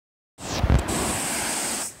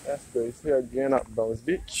That's good. It's here again at Bounce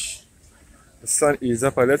Beach. The sun is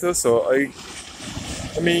up a little, so the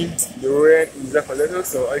rain is up a little,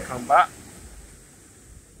 so I come back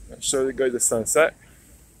and show you guys the sunset.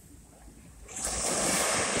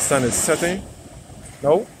 The sun is setting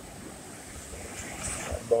now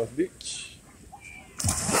at Bounce Beach.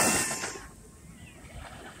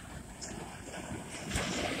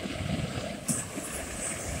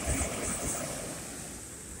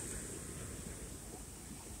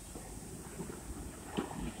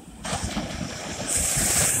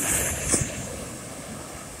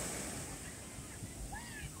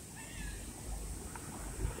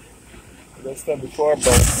 Just said before, but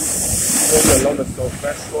it's along the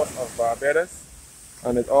southwest coast of Barbados,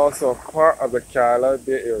 and it's also part of the Carlisle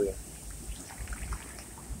Bay area.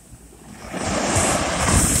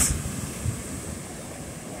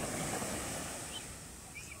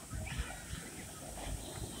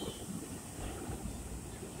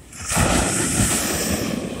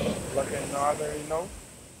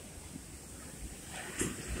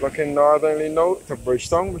 Looking northerly now to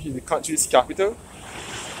Bridgetown, which is the country's capital.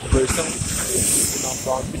 Bridgetown is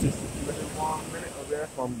Bounce Beach, is situated 1 minute away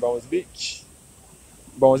from Bounce Beach.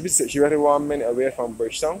 Bounce Beach is situated 1 minute away from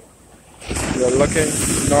Bridgetown. We are looking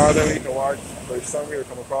northerly towards Bridgetown. We will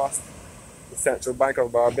come across the Central Bank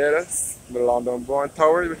of Barbados, the London Bond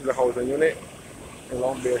Tower, which is a housing unit,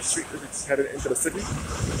 along Bay Street, which is headed into the city. You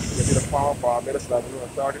can see the former Barbados Revenue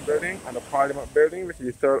Authority building and the Parliament building, which is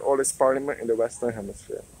the third oldest parliament in the Western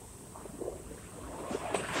Hemisphere.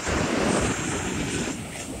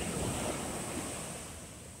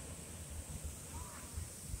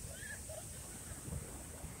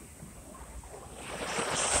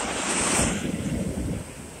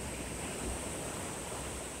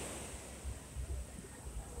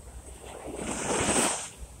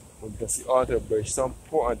 You can see all the Bridgetown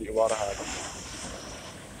Port and the water harbour.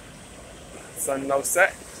 Sun now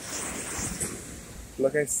set.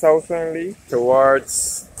 Looking southerly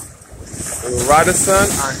towards Radisson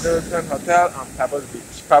and Hilton Hotel and Pebbles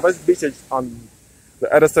Beach. Pebbles Beach is on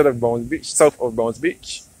the other side of Bounce Beach, south of Bounce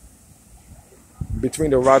Beach, between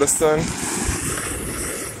the Radisson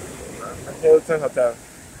and Hilton Hotel.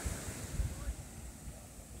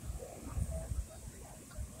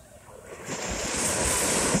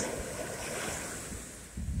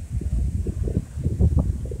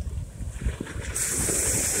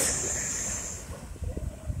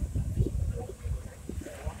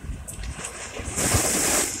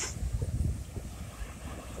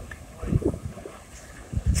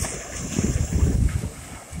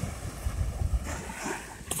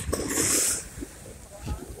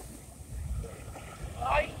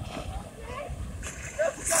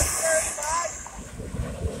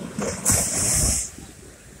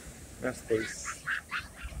 That's nice.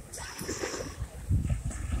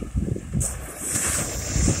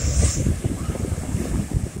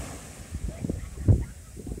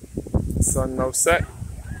 Sun now set.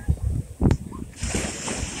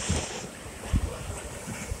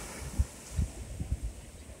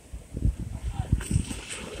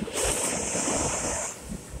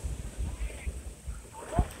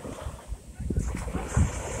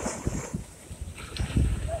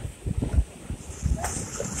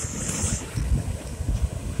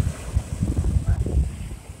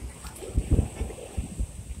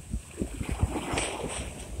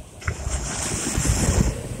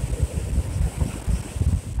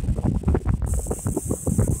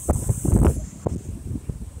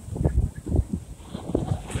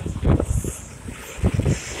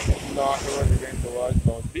 Northward again towards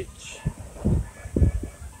Bounce Beach.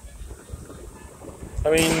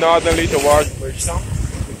 Northerly towards Bridgetown,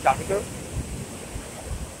 the capital.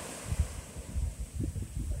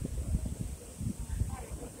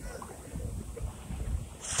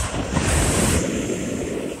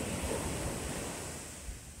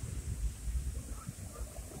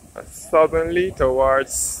 And southerly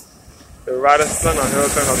towards the Radisson and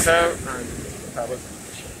Hilton Hotel and Pebbles Beach.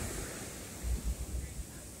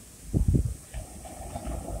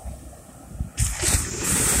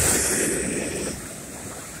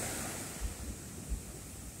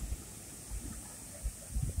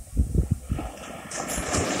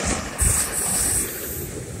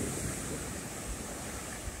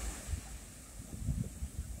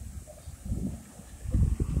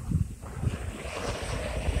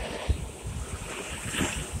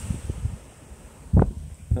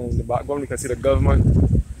 In the background, you can see the government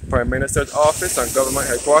Prime Minister's office and government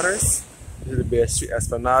headquarters. This is the Bay Street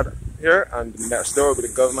Esplanade here, and next door will be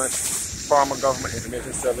the former government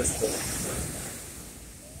information service building.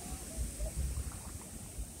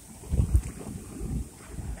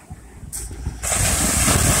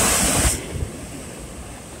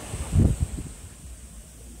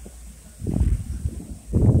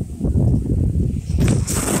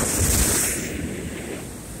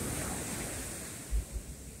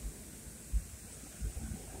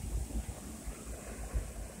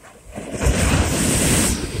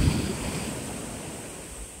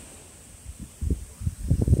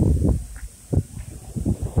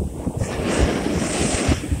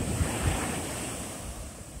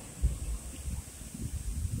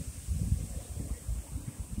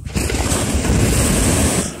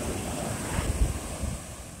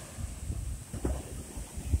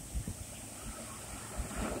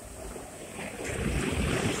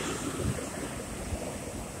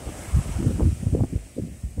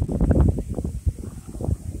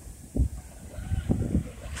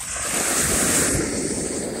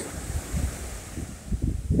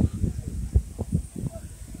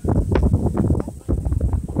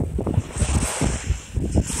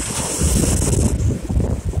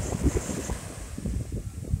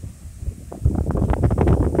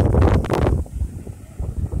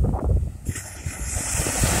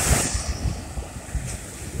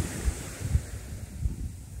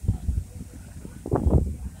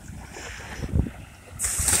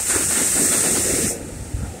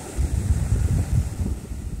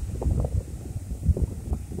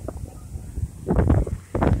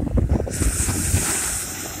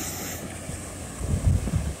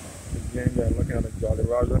 Again, we are looking at the Jolly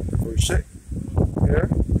Roger cruise ship here.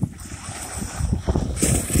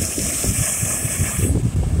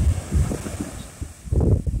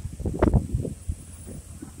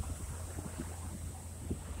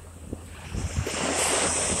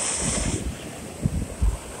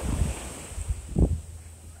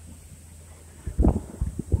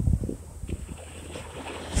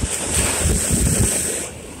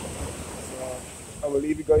 I will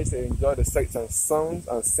leave you guys to enjoy the sights and sounds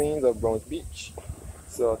and scenes of Browns Beach.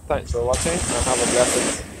 So thanks for watching and have a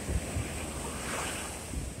blessed day.